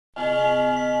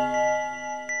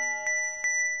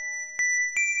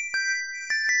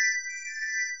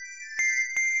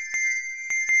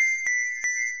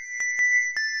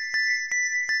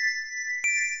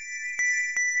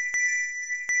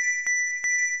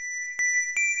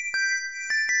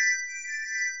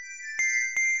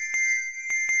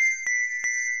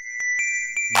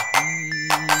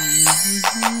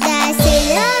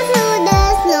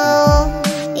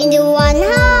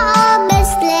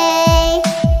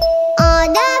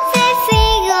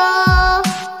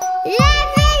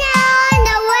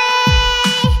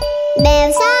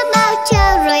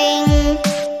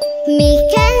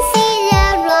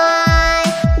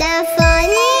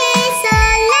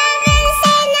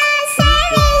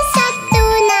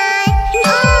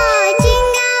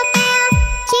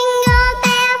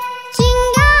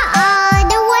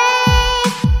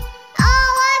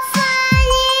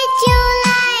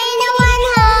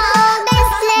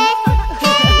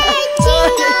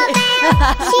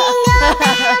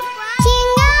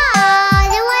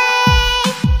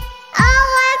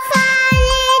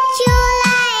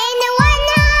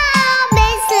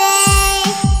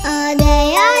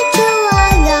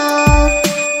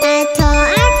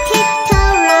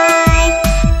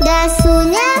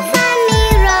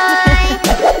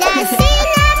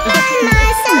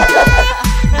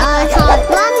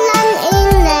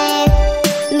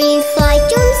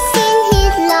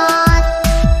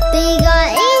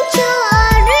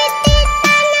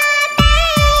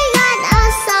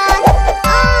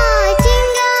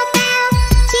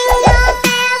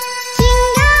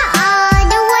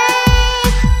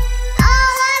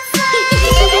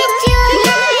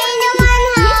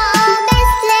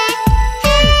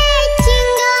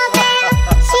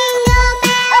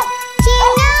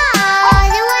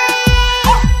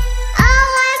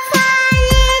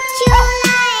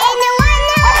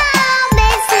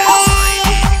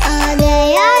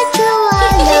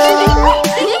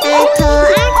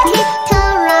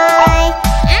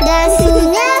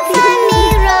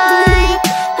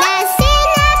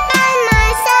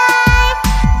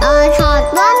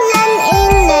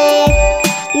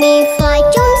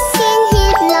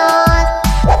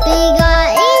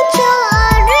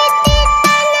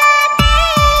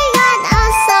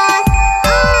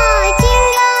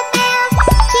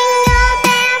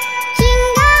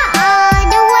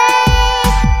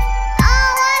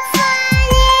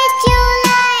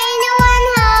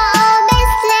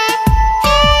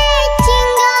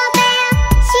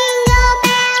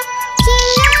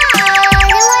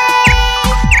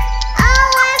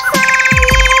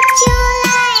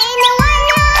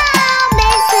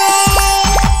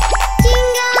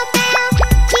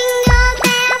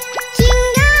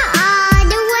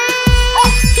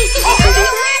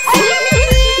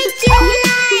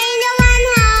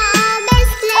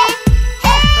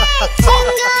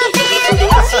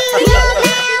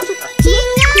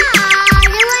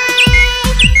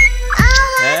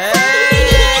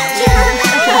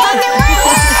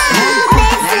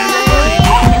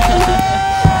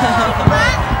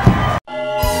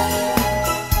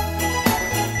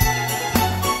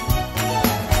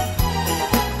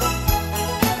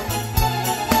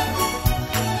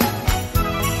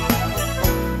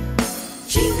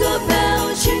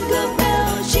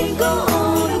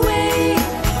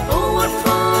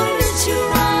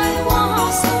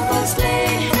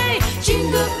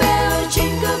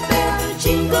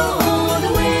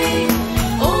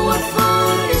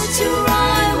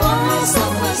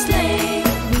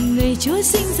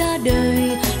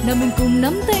nào mình cùng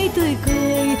nắm tay tươi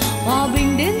cười, hòa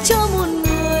bình đến cho muôn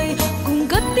người, cùng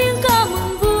cất tiếng ca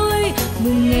mừng vui,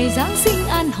 mừng ngày Giáng sinh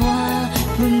an hòa,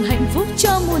 mừng hạnh phúc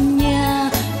cho muôn nhà,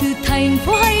 từ thành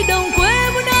phố hay đồng quê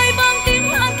muôn nơi vang tiếng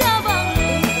hát ca vang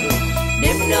lên.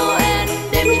 Đêm Noel,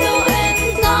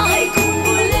 ta hãy cùng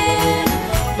vui lên.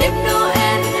 Đêm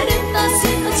Noel đã đến ta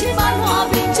xin ở trên ban hòa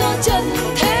bình cho trần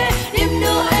thế. Đêm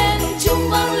Noel chuông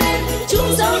vang lên,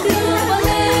 chuông giao đưa vang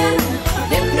lên.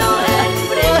 Đêm Noel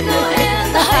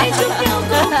ta hãy chúc nhau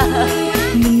câu vui.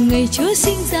 Mừng ngày Chúa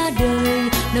sinh ra đời,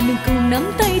 nào mình cùng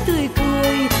nắm tay tươi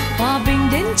cười, hòa bình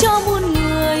đến cho muôn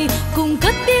người, cùng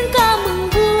cất tiếng ca mừng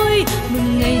vui,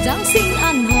 mừng ngày Giáng sinh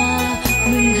an hòa,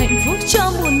 mừng hạnh phúc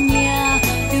cho muôn nhà,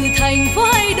 từ thành phố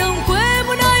hay đồng quê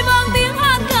muôn nơi vang tiếng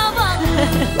hát ca vang lên.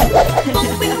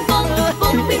 Bông bing bông,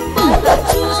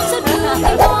 chuông ra đường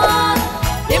đi qua.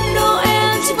 Đêm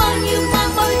Noel chỉ vang như mang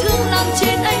bao thương làm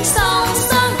trên ánh sao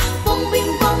sáng. Bông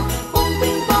bing bông,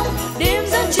 đêm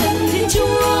ra trần Thiên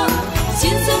Chúa,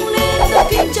 xin dâng lên ta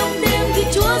kim trong đêm khi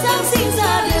Chúa Giáng sinh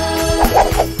ra đời.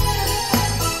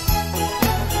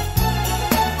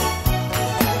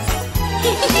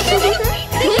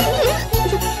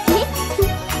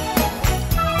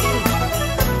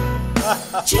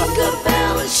 Jingle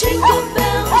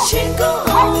bell, jingle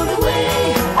all the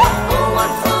way. Oh,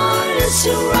 what fun it is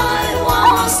to ride one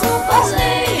horse open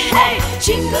sleigh. Hey,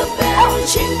 jingle bell,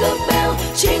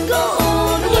 jingle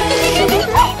all the way.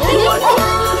 Oh, what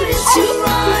fun it is to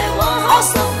ride one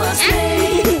horse open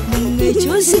sleigh. Mừng ngày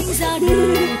Chúa sinh ra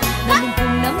đời, nào mình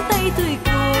cùng nắm tay tươi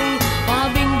cười, hòa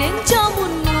bình đến cho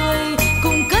muôn người,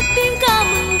 cùng cất tiếng ca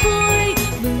mừng vui,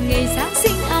 mừng ngày Giáng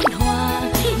sinh an hòa,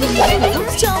 mừng hạnh phúc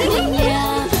cho muôn nhà,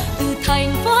 từ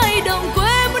thành phố hay đồng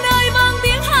quê muôn nơi vang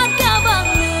tiếng hát ca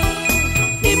vang lên.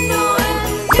 Đêm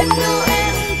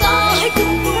Noel, ta hãy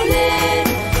cùng vui lên.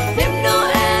 Đêm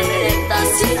Noel đến ta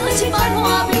xin ở trên ban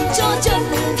hòa bình cho trần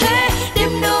thế. Đêm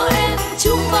Noel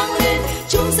chuông vang lên,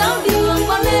 chuông giao đường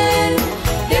vang lên.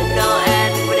 Đêm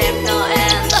Noel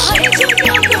ta hãy chúc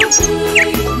nhau câu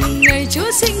vui. Mừng ngày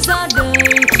Chúa sinh ra đời,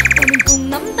 và mình cùng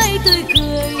nắm tay tươi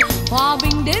cười, hòa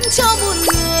bình đến cho muôn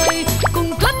người,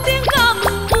 cùng cất tiếng ca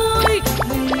mừng vui,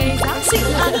 mừng ngày Giáng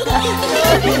sinh an toàn,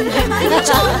 mừng hạnh phúc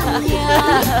cho muôn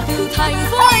nhà, từ thành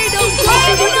phố hay đồng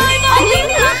quê muôn nơi vang tiếng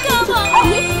hát ca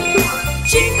vang lên.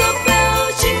 Jingle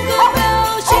bell, jingle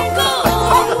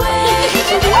all the way.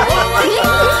 Oh, what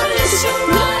fun it is to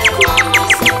ride one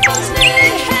horse open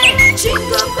sleigh. Hey,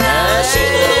 jingle bell,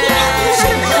 jingle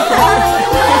all the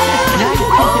way.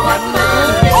 Oh, what fun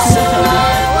it is to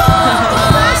ride one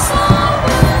horse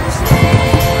open sleigh.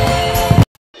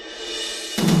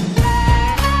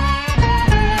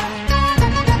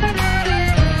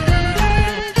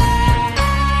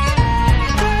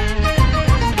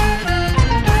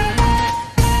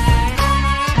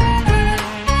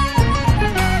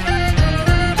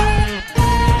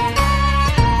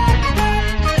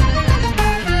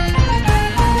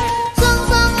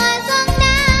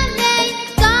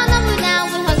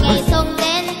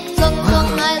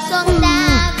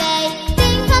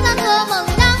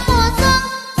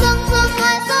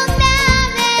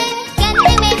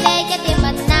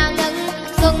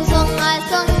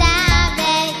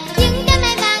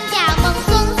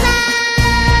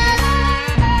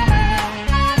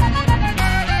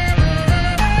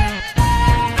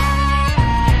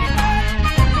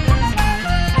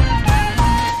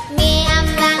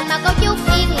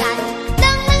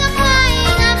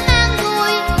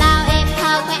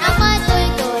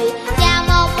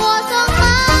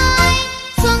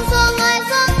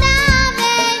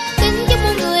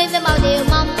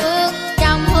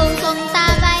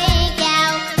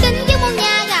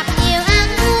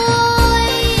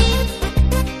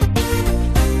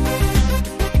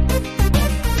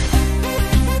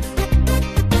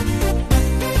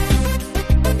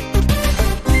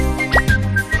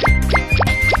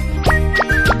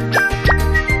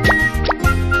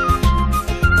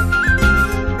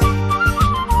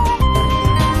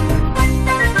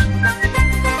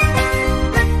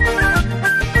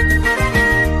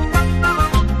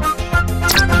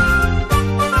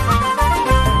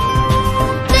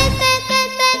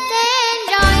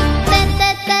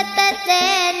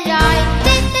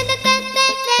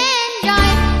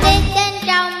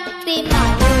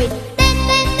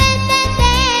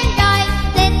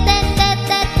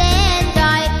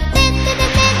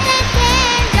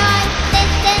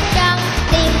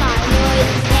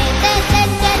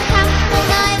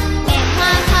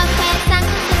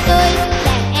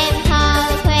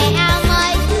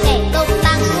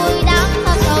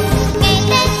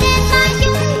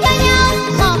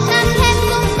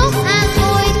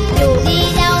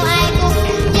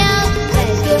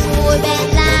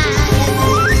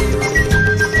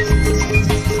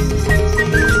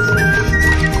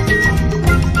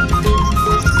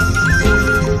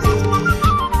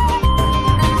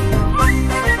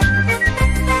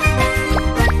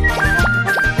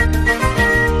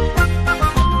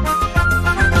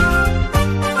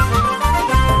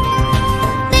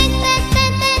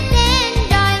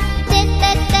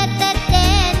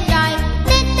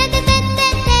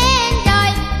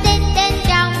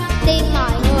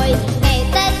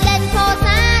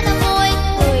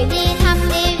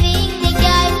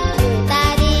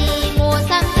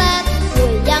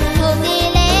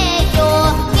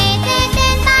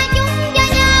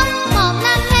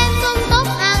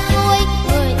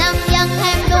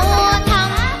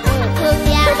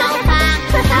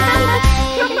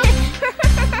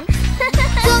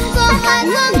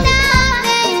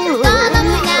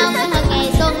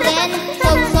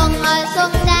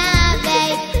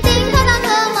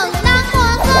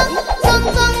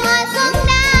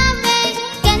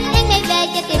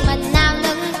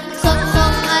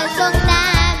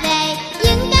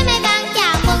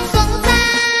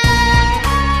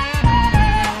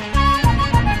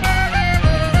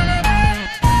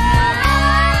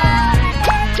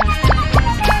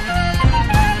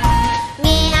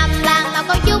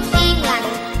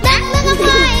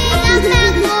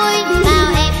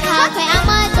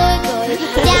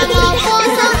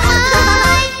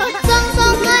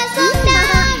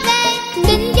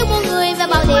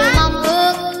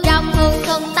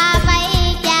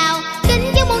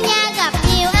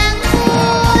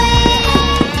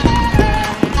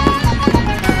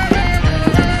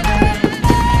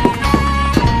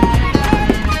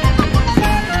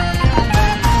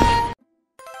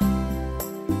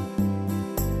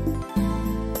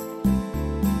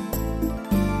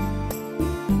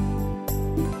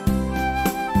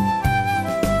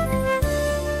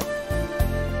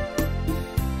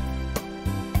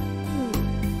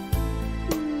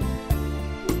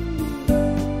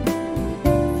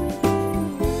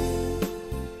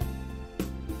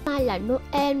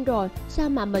 Noel rồi, sao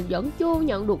mà mình vẫn chưa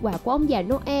nhận được quà của ông già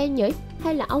Noel nhỉ?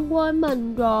 Hay là ông quên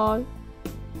mình rồi?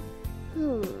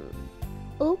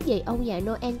 Ước gì ông già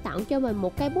Noel tặng cho mình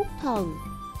một cái bút thần.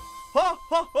 Ho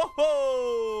ho ho ho.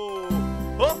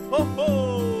 Ho ho ho.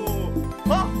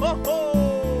 Ho ho ho.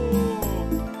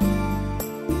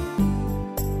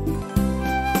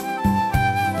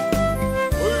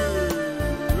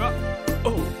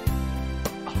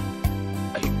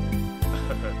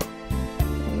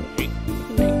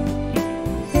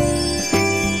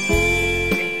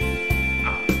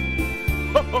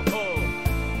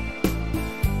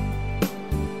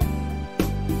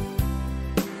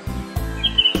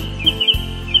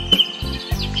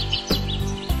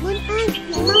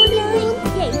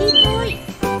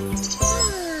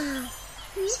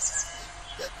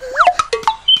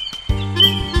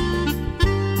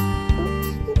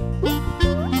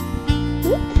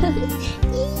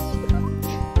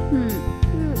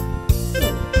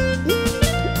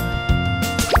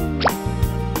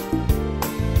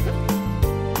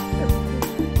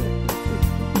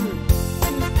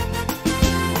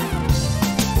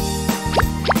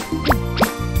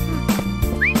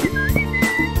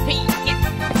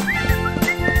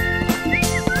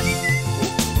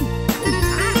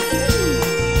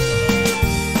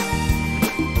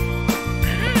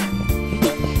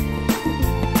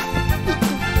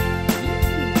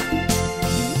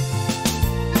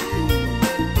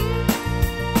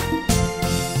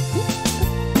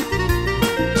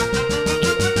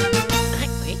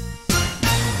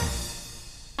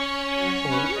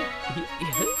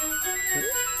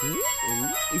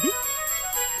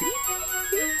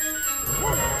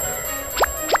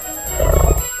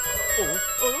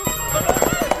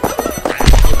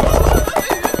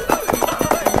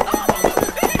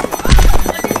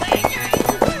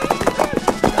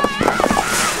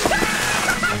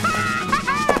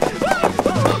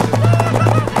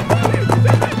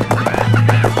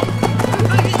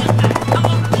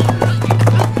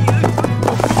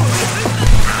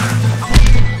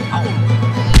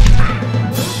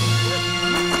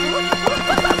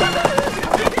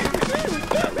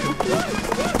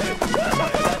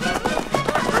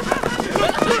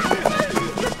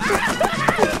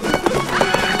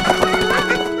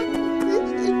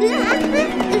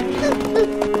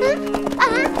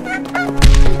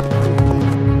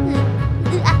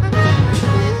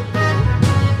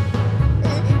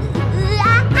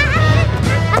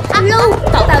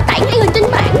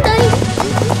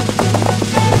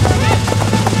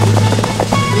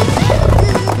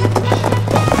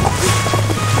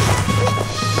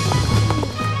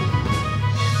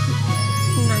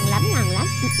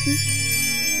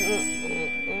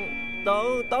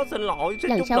 Tớ xin lỗi.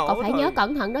 Lần sau cậu phải nhớ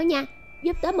cẩn thận đó nha.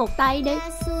 Giúp tớ một tay đi.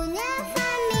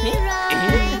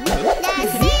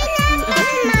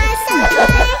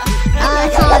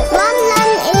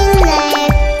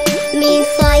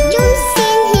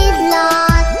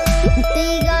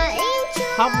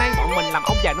 Hôm nay bọn mình làm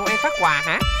ông già Noel phát quà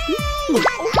hả?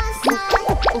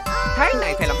 Thế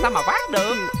này thì làm sao mà phát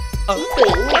được?